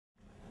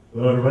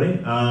Hello, everybody.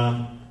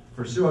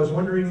 For Sue, I was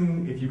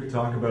wondering if you could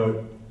talk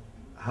about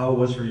how it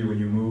was for you when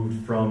you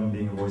moved from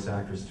being a voice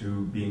actress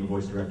to being a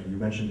voice director. You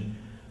mentioned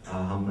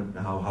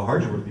how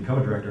hard you were to become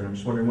a director, and I'm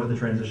just wondering what the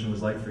transition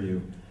was like for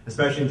you,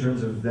 especially in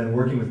terms of then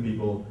working with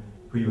people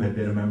who you had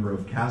been a member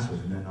of cast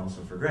with, and then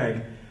also for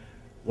Greg.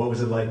 What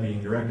was it like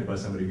being directed by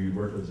somebody who you'd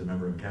worked with as a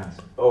member of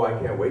cast? Oh, I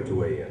can't wait to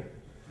weigh in.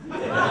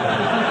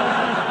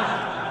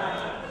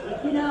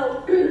 You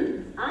know,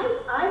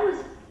 I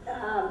was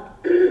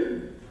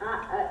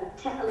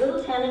a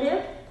little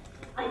tentative.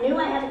 I knew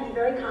I had to be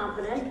very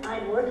confident. I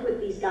had worked with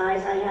these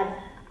guys. I had,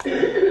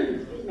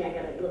 excuse me, I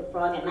got a little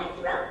frog in my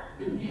throat.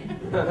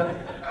 I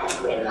have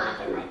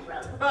gridlock in my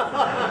throat.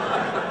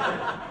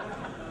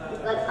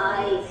 But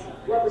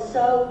what was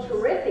so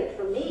terrific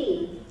for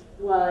me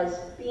was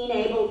being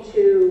able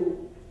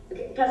to,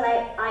 because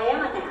I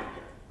am an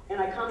actor, and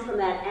I come from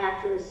that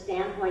actor's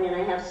standpoint, and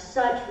I have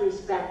such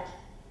respect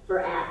for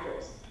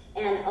actors.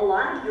 And a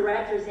lot of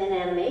directors in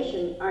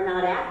animation are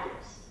not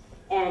actors,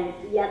 and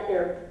yet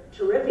they're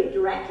terrific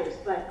directors.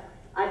 But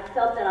I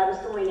felt that I was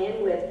going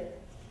in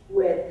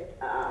with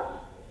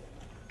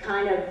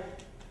kind of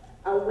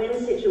a win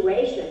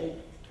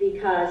situation,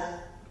 because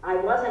I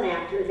was an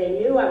actor, they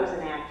knew I was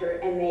an actor,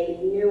 and they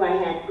knew I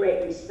had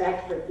great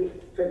respect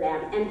for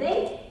them. And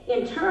they,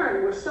 in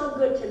turn, were so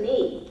good to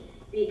me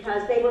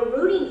because they were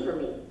rooting for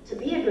me to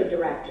be a good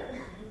director.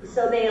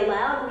 So they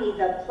allowed me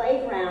the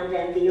playground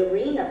and the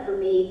arena for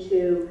me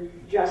to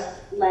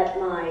just let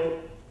my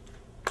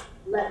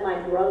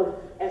growth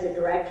as a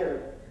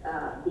director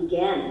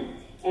begin.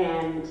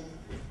 And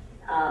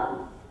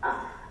I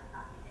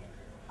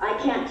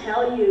can't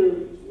tell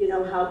you,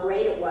 how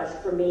great it was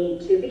for me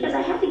to, because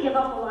I had to give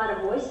up a lot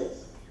of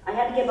voices. I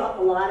had to give up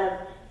a lot of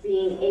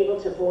being able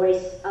to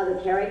voice other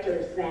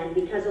characters then,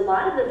 because a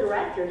lot of the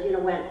directors,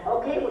 went,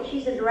 okay, well,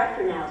 she's a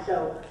director now,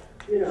 so,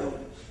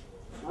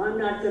 I'm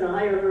not going to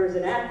hire her as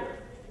an actor,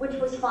 which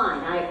was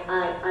fine.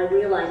 I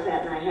realized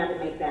that, and I had to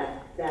make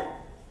that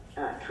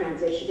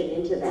transition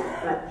into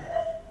that, but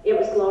it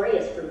was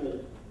glorious for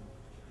me.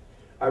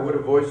 I would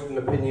have voiced an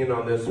opinion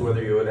on this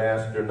whether you had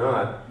asked or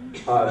not.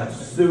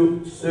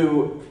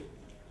 Sue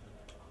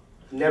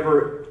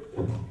never,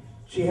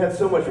 she had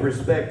so much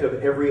respect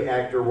of every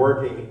actor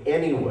working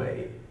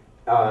anyway.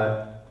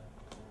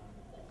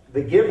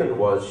 The given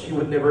was she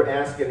would never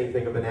ask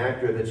anything of an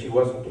actor that she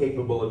wasn't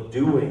capable of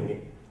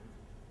doing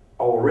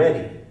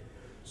already.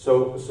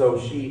 So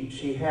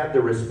she had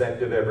the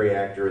respect of every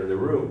actor in the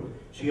room.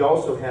 She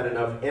also had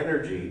enough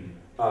energy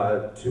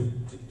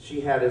she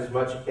had as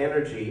much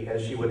energy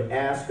as she would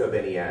ask of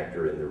any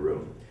actor in the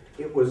room.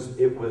 It was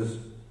a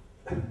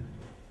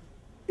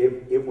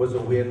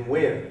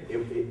win-win.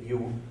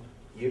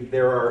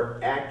 There are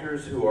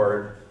actors who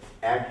are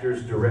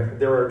actors direct.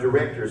 There are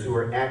directors who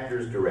are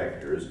actors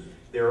directors.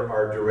 There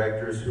are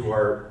directors who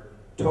are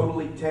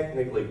totally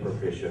technically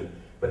proficient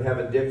but have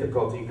a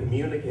difficulty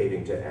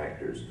communicating to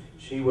actors.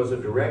 She was a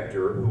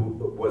director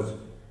who was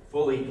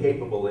fully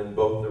capable in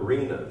both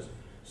arenas.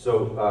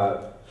 So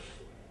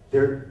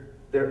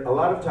a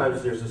lot of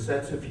times there's a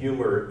sense of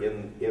humor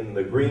in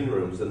the green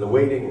rooms and the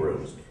waiting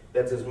rooms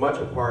that's as much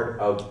a part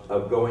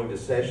of going to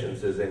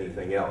sessions as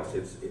anything else.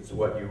 It's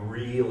what you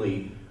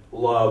really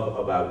love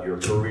about your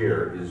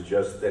career, is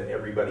just that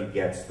everybody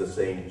gets the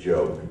same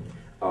joke.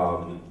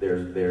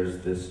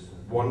 There's this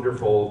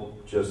wonderful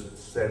just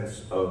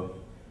sense of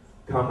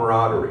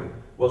camaraderie.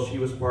 Well, she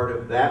was part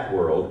of that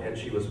world, and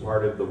she was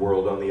part of the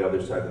world on the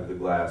other side of the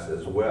glass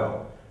as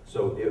well.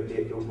 So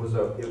it was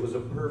a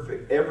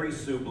perfect, every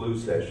Sue Blu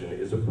session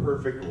is a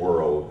perfect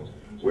world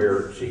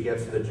where she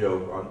gets the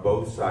joke on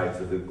both sides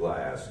of the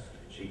glass.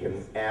 She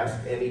can ask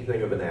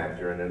anything of an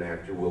actor, and an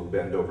actor will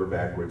bend over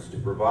backwards to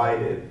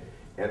provide it.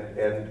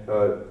 And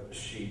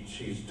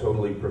she's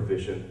totally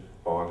proficient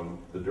on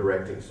the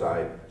directing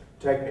side,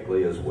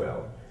 technically as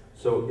well.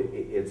 So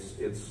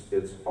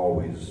it's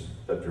always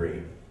a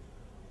dream.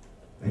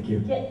 Thank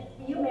you. Can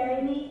you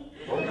marry me?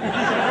 You,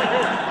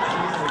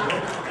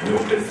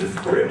 Mrs.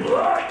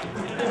 Grimlock!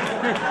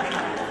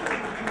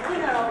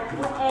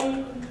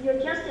 And you're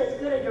just as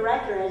good a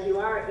director as you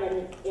are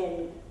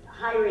in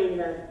hiring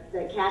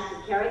the cast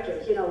of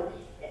characters.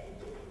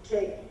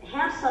 To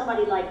have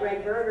somebody like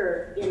Greg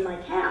Berger in my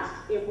cast,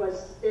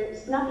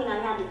 there's nothing I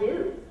had to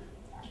do.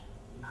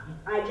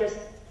 I just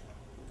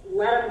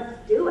let him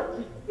do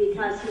it,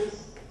 because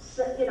he's,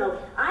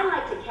 I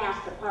like to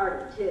cast a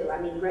party too. I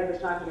mean, Greg was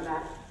talking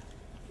about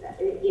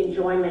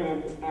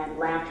enjoyment and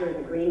laughter in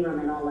the green room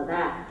and all of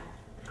that.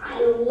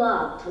 I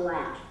love to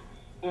laugh.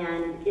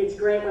 And it's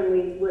great when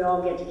we would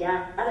all get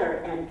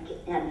together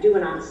and do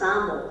an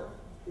ensemble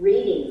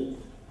reading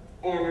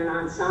and an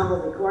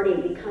ensemble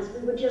recording, because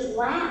we would just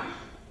laugh.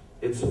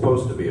 It's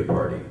supposed to be a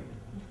party.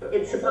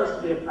 It's supposed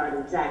to be a party,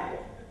 exactly.